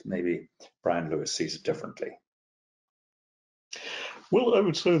see it. Maybe Brian Lewis sees it differently. Well, I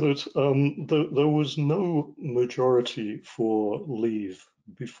would say that there was no majority for leave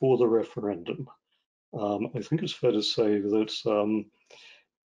before the referendum. I think it's fair to say that,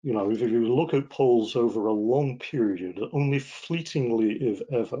 you know, if you look at polls over a long period, only fleetingly, if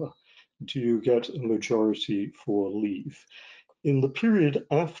ever, do you get a majority for leave. In the period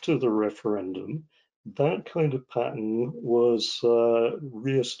after the referendum, that kind of pattern was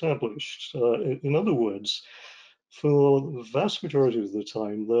re-established. In other words, for the vast majority of the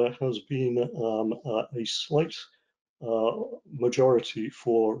time, there has been a slight majority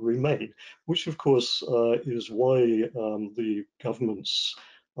for Remain, which of course is why the governments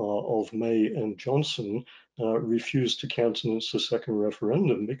of May and Johnson refused to countenance a second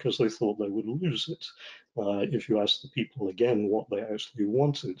referendum, because they thought they would lose it if you asked the people again what they actually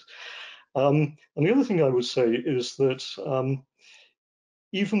wanted. And the other thing I would say is that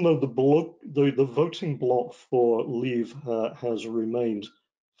even though the voting bloc for leave has remained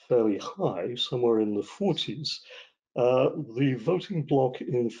fairly high, somewhere in the 40s, the voting bloc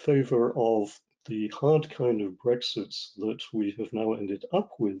in favor of the hard kind of Brexit that we have now ended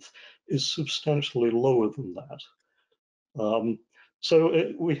up with is substantially lower than that.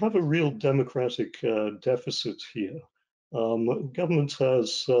 So we have a real democratic deficit here. Government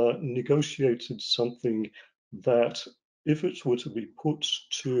has negotiated something that, if it were to be put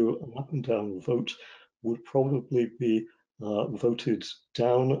to an up and down vote, would probably be voted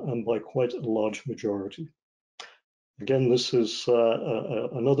down, and by quite a large majority. Again, this is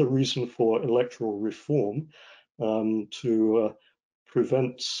another reason for electoral reform, to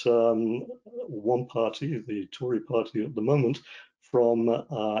prevent one party, the Tory party at the moment, from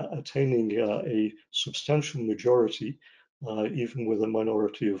attaining a substantial majority, even with a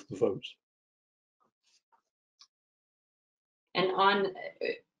minority of the vote. And on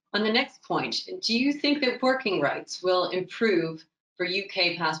the next point, do you think that working rights will improve for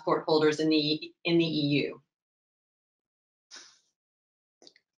UK passport holders in the EU?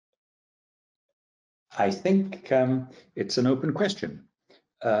 I think it's an open question.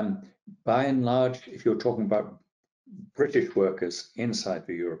 By and large, if you're talking about British workers inside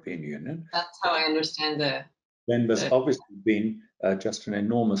the European Union, that's how I understand the. Then there's obviously been just an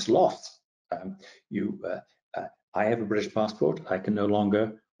enormous loss. I have a British passport. I can no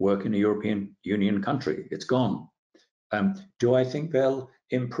longer work in a European Union country. It's gone. Do I think they'll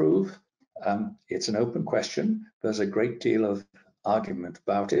improve? It's an open question. There's a great deal of argument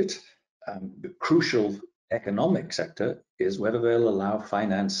about it. The crucial economic sector is whether they'll allow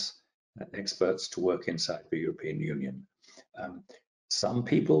finance experts to work inside the European Union. Some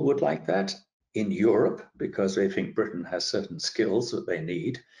people would like that in Europe because they think Britain has certain skills that they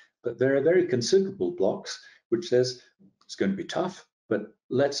need, but there are very considerable blocks which says it's going to be tough, but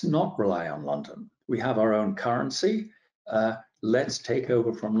let's not rely on London. We have our own currency. Let's take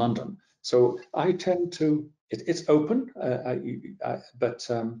over from London. So I tend to, it's open, but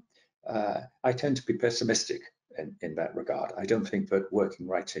I tend to be pessimistic in that regard. I don't think that working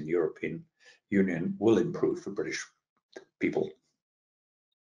rights in European Union will improve for British people.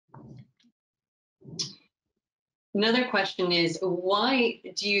 Another question is, why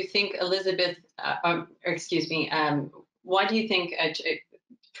do you think Elizabeth, why do you think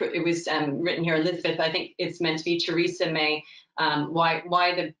it was written here, Elizabeth, I think it's meant to be Theresa May,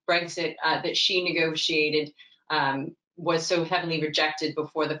 why the Brexit that she negotiated was so heavily rejected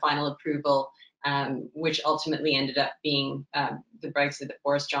before the final approval, which ultimately ended up being the Brexit that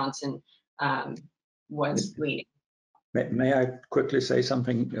Boris Johnson was leading? May I quickly say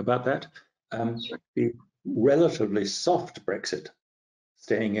something about that? Sure. The relatively soft Brexit,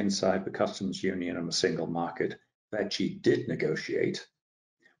 staying inside the customs union and the single market, that she did negotiate,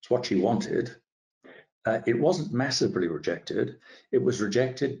 it's what she wanted. It wasn't massively rejected. It was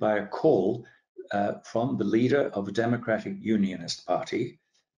rejected by a call from the leader of the Democratic Unionist Party,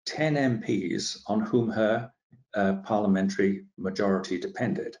 10 MPs on whom her parliamentary majority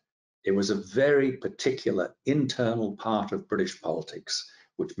depended. It was a very particular internal part of British politics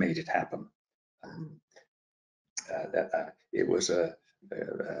which made it happen. It was a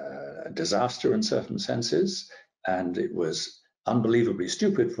disaster in certain senses, and it was unbelievably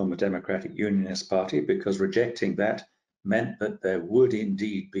stupid from the Democratic Unionist Party, because rejecting that meant that there would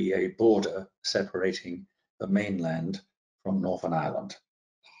indeed be a border separating the mainland from Northern Ireland.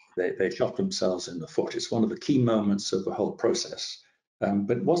 They shot themselves in the foot. It's one of the key moments of the whole process.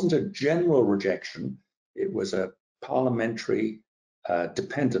 But it wasn't a general rejection. It was a parliamentary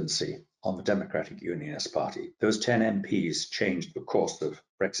dependency on the Democratic Unionist Party. Those 10 MPs changed the course of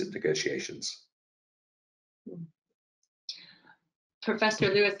Brexit negotiations.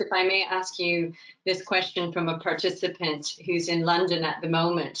 Professor Lewis, if I may ask you this question from a participant who's in London at the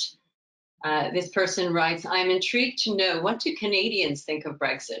moment. This person writes, I'm intrigued to know, what do Canadians think of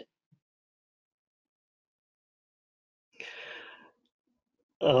Brexit?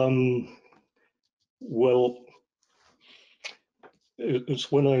 Well,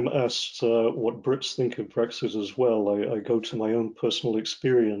 it's when I'm asked what Brits think of Brexit as well, I go to my own personal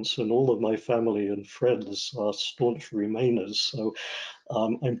experience, and all of my family and friends are staunch Remainers. So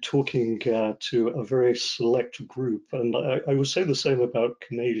I'm talking to a very select group, and I would say the same about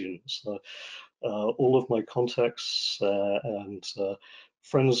Canadians. All of my contacts and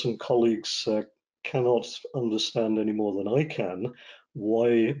friends and colleagues cannot understand any more than I can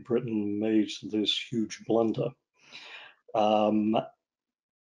why Britain made this huge blunder.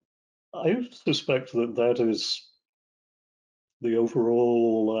 I suspect that that is the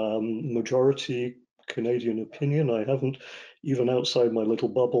overall majority Canadian opinion. I haven't, even outside my little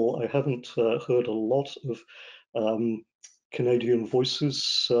bubble, I haven't heard a lot of Canadian voices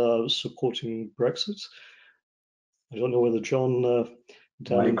supporting Brexit. I don't know whether John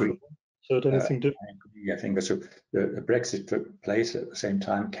I agree. heard anything different. I agree. I think the Brexit took place at the same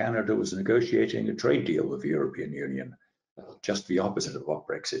time Canada was negotiating a trade deal with the European Union, just the opposite of what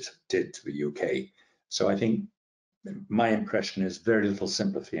Brexit did to the UK. So I think my impression is very little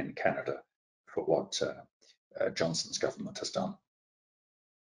sympathy in Canada for what Johnson's government has done.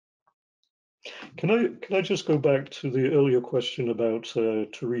 Can I just go back to the earlier question about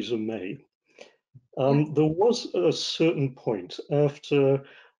Theresa May? There was a certain point after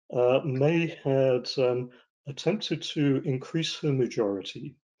May had attempted to increase her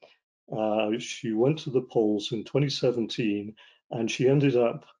majority. She went to the polls in 2017, and she ended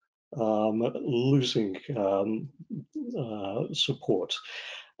up losing support.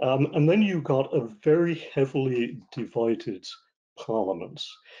 And then you got a very heavily divided parliament.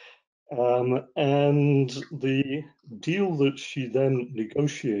 And the deal that she then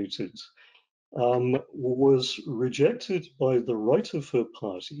negotiated was rejected by the right of her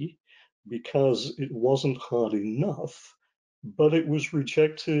party because it wasn't hard enough, but it was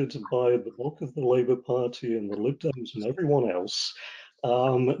rejected by the bulk of the Labour Party and the Lib Dems and everyone else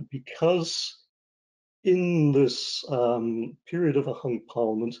because in this period of a hung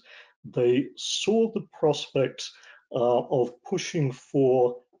parliament, they saw the prospect of pushing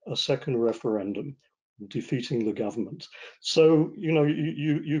for a second referendum, defeating the government. So, you know,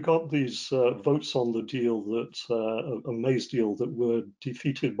 you got these votes on the deal that, a May's deal, that were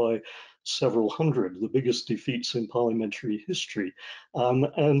defeated by several hundred, the biggest defeats in parliamentary history.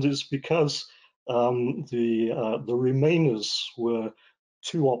 And it's because the Remainers were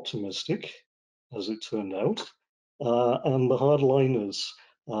too optimistic, as it turned out, and the hardliners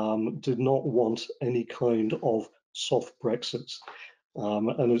did not want any kind of soft Brexit.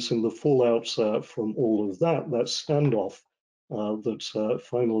 And it's in the fallout from all of that standoff, that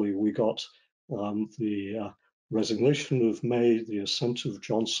finally we got the resignation of May, the ascent of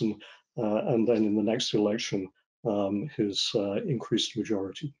Johnson, and then in the next election, his increased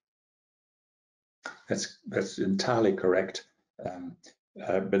majority. That's entirely correct.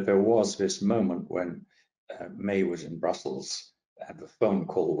 But there was this moment when May was in Brussels and the phone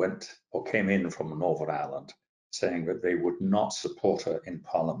call came in from Northern Ireland saying that they would not support her in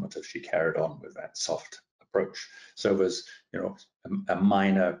Parliament if she carried on with that soft approach. So there's, a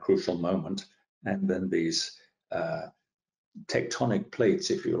minor crucial moment, and then these tectonic plates,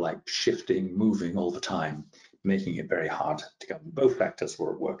 if you like, shifting, moving all the time, making it very hard to go. Both factors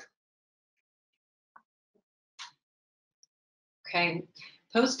were at work. Okay.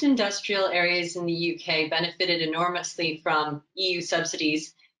 Post-industrial areas in the UK benefited enormously from EU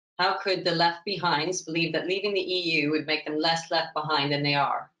subsidies. How could the left behinds believe that leaving the EU would make them less left behind than they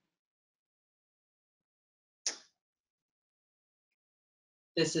are?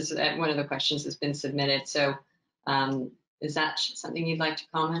 This is one of the questions that's been submitted. So is that something you'd like to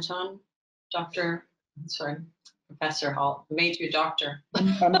comment on, Professor Hall? Major doctor.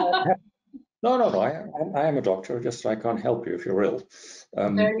 No, I am a doctor, just I can't help you if you're ill.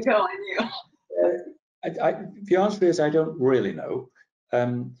 There you go, I knew. The answer is I don't really know.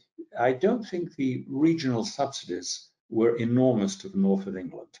 I don't think the regional subsidies were enormous to the north of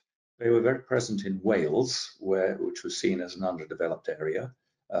England. They were very present in Wales, which was seen as an underdeveloped area,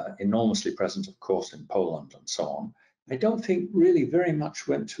 enormously present, of course, in Poland and so on. I don't think really very much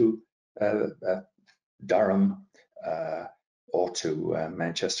went to Durham or to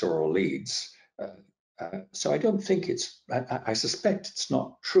Manchester or Leeds. So I don't think I suspect it's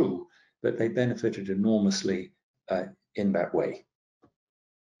not true that they benefited enormously in that way.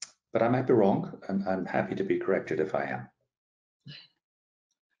 But I might be wrong, and I'm happy to be corrected if I am.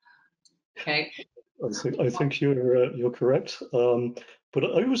 Okay. I think you're correct. But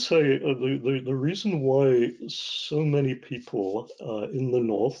I would say the reason why so many people in the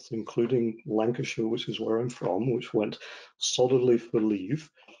north, including Lancashire, which is where I'm from, which went solidly for leave,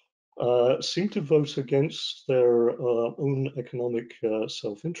 seem to vote against their own economic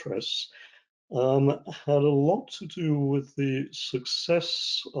self-interests, had a lot to do with the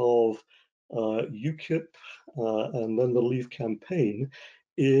success of UKIP and then the Leave campaign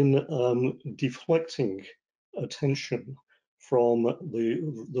in deflecting attention from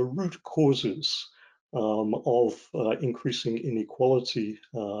the root causes of increasing inequality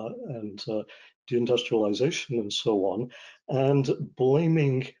and deindustrialization and so on, and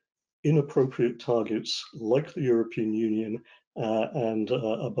blaming inappropriate targets like the European Union and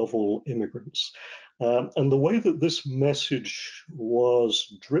above all immigrants. And the way that this message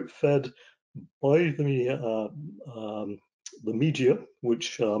was drip-fed by the media,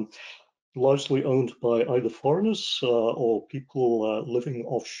 which largely owned by either foreigners or people living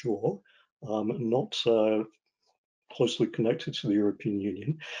offshore, not closely connected to the European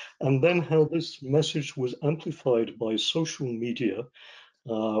Union, and then how this message was amplified by social media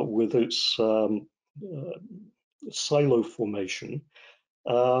with its silo formation,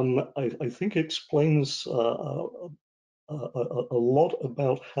 I think explains a lot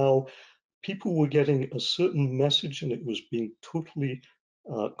about how people were getting a certain message and it was being totally,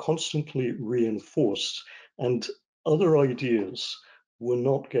 constantly reinforced, and other ideas were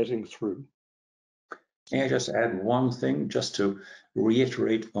not getting through. May I just add one thing, just to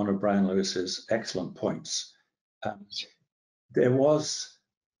reiterate one of Brian Lewis's excellent points? There was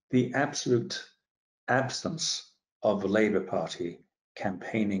the absolute absence of the Labour Party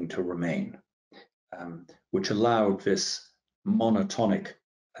campaigning to remain, which allowed this monotonic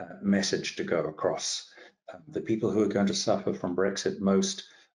message to go across. The people who are going to suffer from Brexit most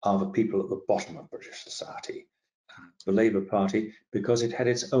are the people at the bottom of British society. The Labour Party, because it had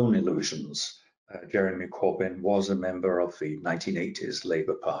its own illusions. Jeremy Corbyn was a member of the 1980s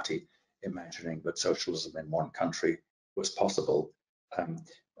Labour Party, imagining that socialism in one country was possible.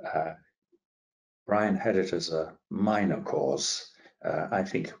 Brian had it as a minor cause. I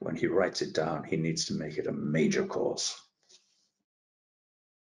think when he writes it down, he needs to make it a major cause.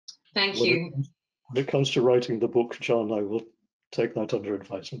 Thank you. When it comes to writing the book, John, I will take that under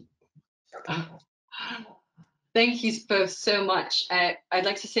advisement. Thank you both so much. I'd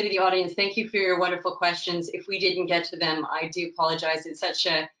like to say to the audience, thank you for your wonderful questions. If we didn't get to them, I do apologize. It's such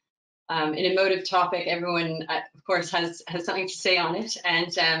an emotive topic. Everyone, of course, has something to say on it.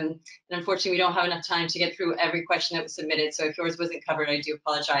 And unfortunately, we don't have enough time to get through every question that was submitted. So if yours wasn't covered, I do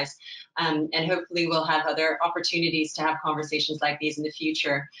apologize. And hopefully we'll have other opportunities to have conversations like these in the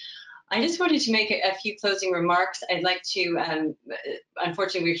future. I just wanted to make a few closing remarks. I'd like to,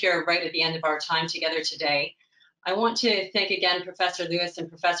 unfortunately, we're here right at the end of our time together today. I want to thank again Professor Lewis and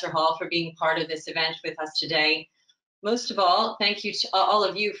Professor Hall for being part of this event with us today. Most of all, thank you to all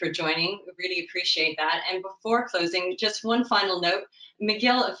of you for joining. We really appreciate that. And before closing, just one final note.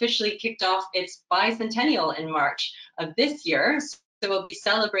 McGill officially kicked off its bicentennial in March of this year. So we'll be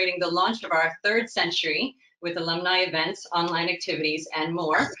celebrating the launch of our 3rd century with alumni events, online activities, and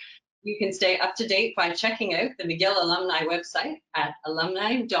more. You can stay up to date by checking out the McGill alumni website at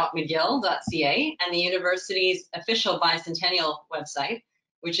alumni.mcgill.ca and the university's official bicentennial website,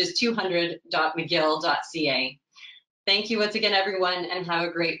 which is 200.mcgill.ca. Thank you once again, everyone, and have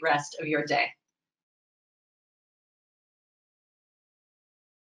a great rest of your day.